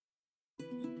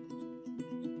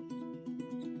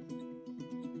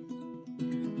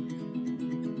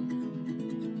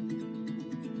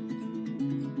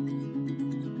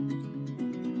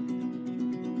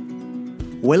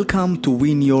Welcome to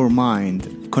Win Your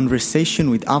Mind, conversation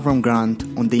with Avram Grant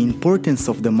on the importance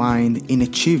of the mind in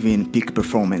achieving peak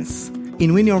performance.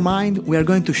 In Win Your Mind, we are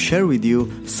going to share with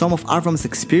you some of Avram's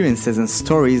experiences and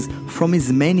stories from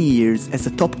his many years as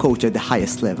a top coach at the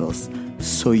highest levels,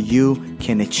 so you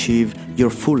can achieve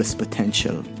your fullest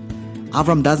potential.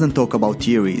 Avram doesn't talk about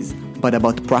theories, but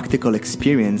about practical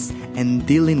experience and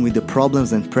dealing with the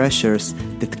problems and pressures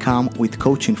that come with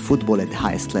coaching football at the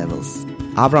highest levels.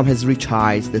 Avram has reached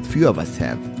heights that few of us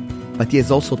have, but he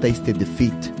has also tasted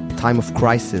defeat, time of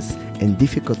crisis, and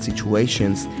difficult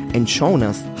situations and shown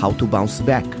us how to bounce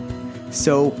back.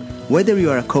 So, whether you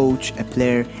are a coach, a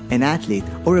player, an athlete,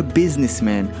 or a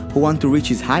businessman who wants to reach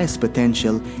his highest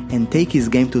potential and take his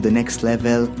game to the next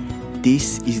level,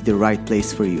 this is the right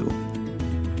place for you.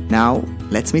 Now,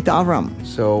 let's meet Avram.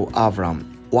 So, Avram,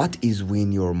 what is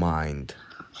Win Your Mind?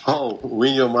 Oh,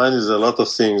 Win Your Mind is a lot of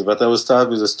things, but I will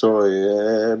start with a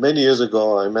story. Many years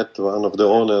ago, I met one of the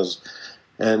owners,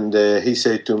 and he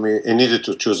said to me, he needed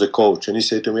to choose a coach, and he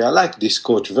said to me, I like this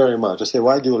coach very much. I said,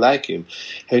 why do you like him?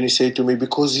 And he said to me,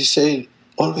 because he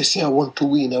always say, I want to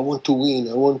win, I want to win,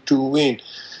 I want to win.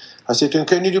 I said to him,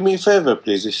 can you do me a favor,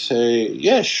 please? He said,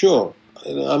 yeah, sure.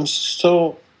 I'm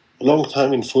so long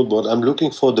time in football, I'm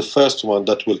looking for the first one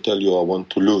that will tell you I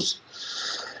want to lose.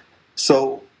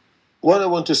 So, what I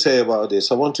want to say about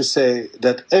this, I want to say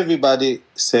that everybody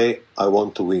say, I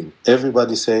want to win.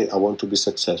 Everybody say, I want to be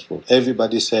successful.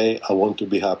 Everybody say, I want to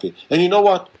be happy. And you know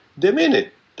what? They mean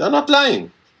it. They're not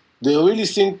lying. They really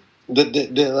think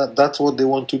that that's what they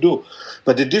want to do.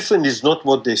 But the difference is not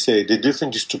what they say. The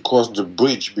difference is to cross the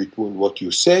bridge between what you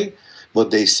say,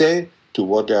 what they say, to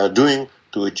what they are doing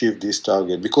to achieve this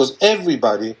target. Because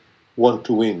everybody want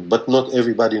to win, but not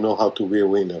everybody know how to be a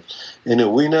winner. And a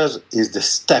winner is the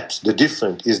steps, the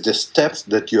difference is the steps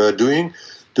that you are doing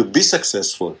to be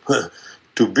successful,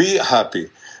 to be happy,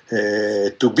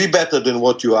 to be better than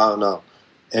what you are now.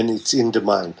 And it's in the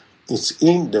mind. It's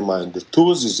in the mind. The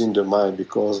tools is in the mind,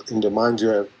 because in the mind you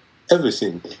have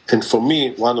everything. And for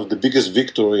me, one of the biggest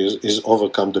victories is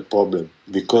overcome the problem.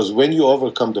 Because when you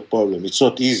overcome the problem, it's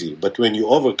not easy, but when you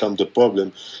overcome the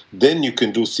problem, then you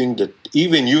can do things that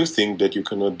even you think that you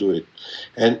cannot do it.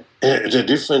 And the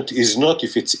difference is not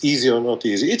if it's easy or not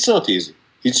easy. It's not easy.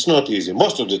 It's not easy.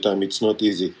 Most of the time it's not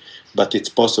easy, but it's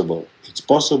possible. It's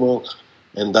possible,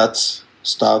 and that's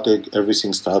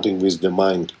everything starting with the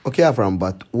mind. Okay, Avram,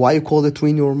 but why you call it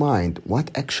Win Your Mind?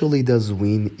 What actually does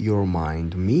Win Your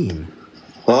Mind mean?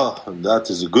 Oh,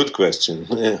 that is a good question.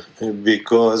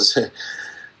 Because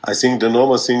I think the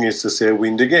normal thing is to say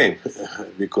win the game.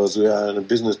 Because we are in a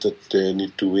business that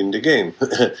need to win the game.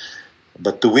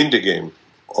 But to win the game,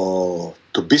 or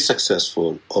to be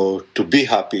successful, or to be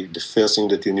happy, the first thing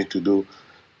that you need to do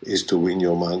is to win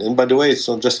your mind. And by the way, it's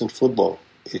not just in football.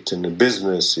 It's in a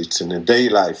business, it's in a day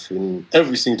life, in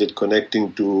everything that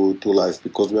connecting to life,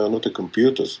 because we are not a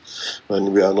computers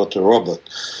and we are not a robot.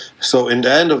 So in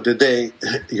the end of the day,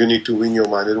 you need to win your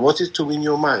mind. And what is to win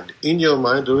your mind? In your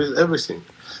mind, there is everything.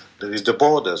 There is the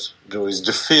borders, there is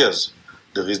the fears,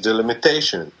 there is the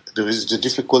limitation, there is the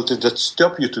difficulties that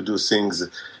stop you to do things,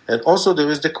 and also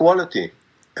there is the quality,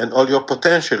 and all your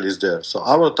potential is there. So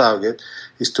our target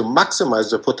is to maximize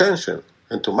the potential.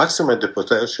 And to maximize the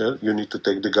potential, you need to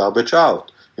take the garbage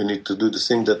out. You need to do the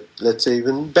thing that, let's say,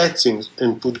 even bad things,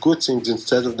 and put good things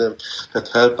instead of them that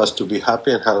help us to be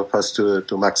happy and help us to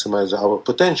maximize our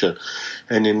potential.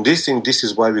 And in this thing, this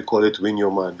is why we call it Win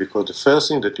Your Mind. Because the first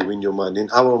thing that you win your mind, in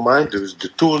our mind, there is the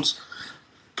tools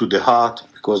to the heart.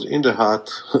 Because in the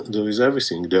heart, there is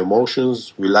everything. The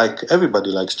emotions,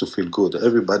 everybody likes to feel good.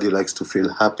 Everybody likes to feel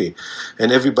happy.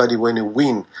 And everybody, when you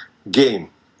win game,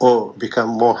 or become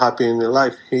more happy in your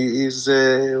life,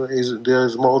 there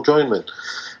is more enjoyment.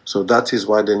 So that is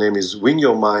why the name is Win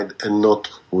Your Mind and not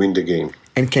Win the Game.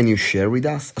 And can you share with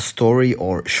us a story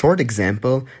or short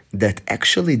example that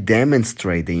actually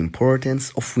demonstrate the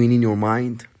importance of winning your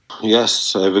mind?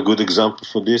 Yes, I have a good example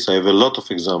for this. I have a lot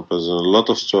of examples and a lot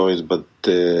of stories, but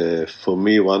for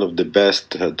me, one of the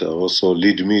best that also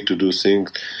lead me to do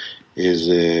things is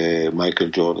Michael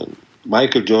Jordan.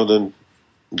 Michael Jordan,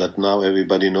 that now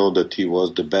everybody know that he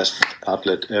was the best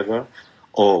athlete ever,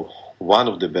 or one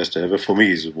of the best ever. For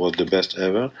me, he was the best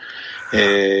ever.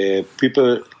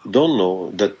 People don't know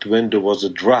that when there was a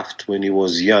draft when he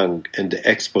was young, and the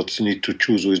experts need to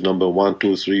choose who is number 1,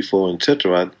 2, 3, 4,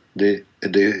 etc., they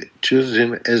choose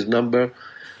him as number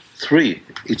 3.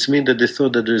 It means that they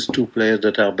thought that there's 2 players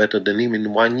that are better than him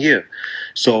in 1 year.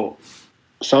 So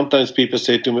sometimes people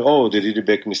say to me, oh, they did a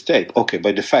big mistake. Okay,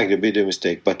 by the fact they made a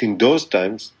mistake. But in those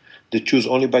times, they choose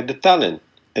only by the talent.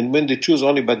 And when they choose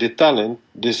only by the talent,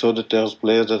 they saw that there's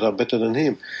players that are better than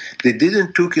him. They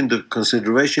didn't take into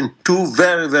consideration two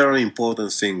very, very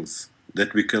important things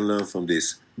that we can learn from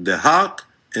this: the heart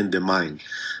and the mind.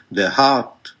 The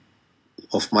heart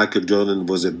of Michael Jordan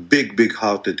was a big, big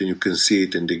heart that you can see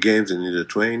it in the games and in the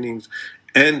trainings,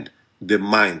 and the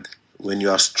mind. When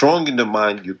you are strong in the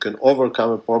mind, you can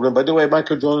overcome a problem. By the way,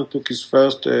 Michael Jordan took his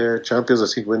first champions, I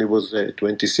think, when he was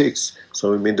 26.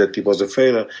 So it means that he was a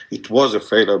failure. It was a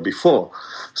failure before.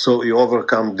 So he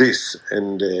overcome this,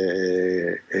 and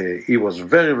he was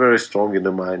very, very strong in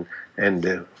the mind. And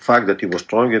the fact that he was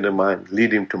strong in the mind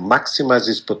led him to maximize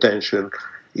his potential.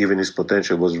 Even his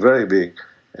potential was very big.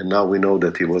 And now we know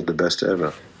that he was the best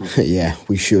ever. Yeah,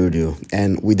 we sure do.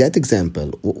 And with that example,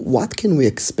 what can we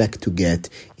expect to get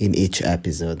in each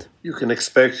episode? You can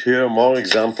expect here more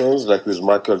examples, like with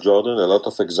Michael Jordan, a lot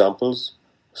of examples,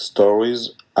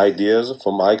 stories, ideas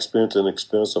from my experience and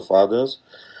experience of others.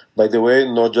 By the way,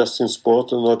 not just in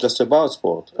sport and not just about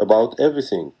sport, about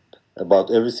everything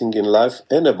in life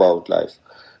and about life.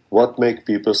 What makes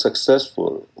people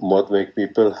successful? What makes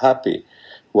people happy?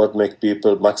 What makes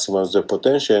people maximize their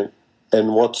potential,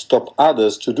 and what stop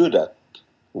others to do that?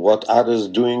 What others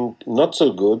doing not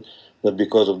so good, but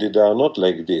because of it, they are not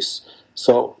like this.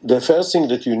 So the first thing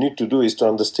that you need to do is to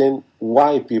understand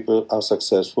why people are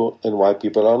successful and why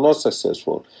people are not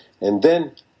successful. And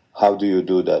then, how do you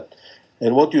do that?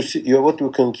 And what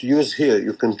you can use here,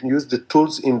 you can use the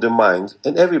tools in the mind,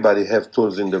 and everybody have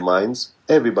tools in the minds.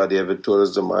 Everybody have a tool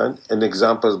in the mind. And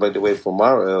examples, by the way, from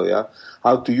our area,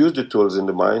 how to use the tools in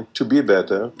the mind to be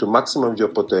better, to maximize your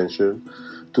potential,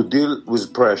 to deal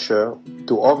with pressure,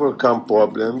 to overcome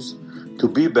problems, to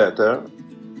be better,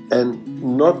 and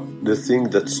not the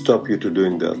thing that stop you to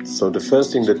doing that. So the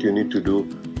first thing that you need to do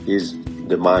is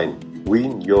the mind.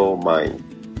 Win your mind.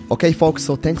 Okay, folks,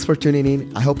 so thanks for tuning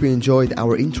in. I hope you enjoyed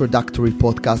our introductory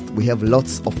podcast. We have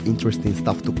lots of interesting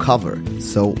stuff to cover,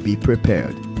 so be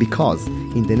prepared. Because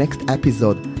in the next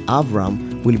episode,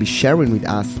 Avram will be sharing with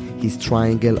us his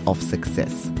triangle of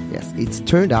success. Yes, it's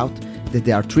turned out that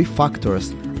there are 3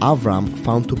 factors Avram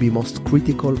found to be most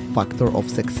critical factor of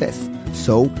success.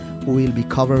 So we will be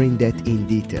covering that in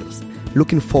details.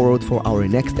 Looking forward for our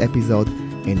next episode.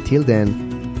 Until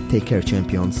then, take care,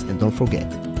 champions, and don't forget,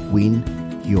 win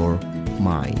your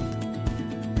mind.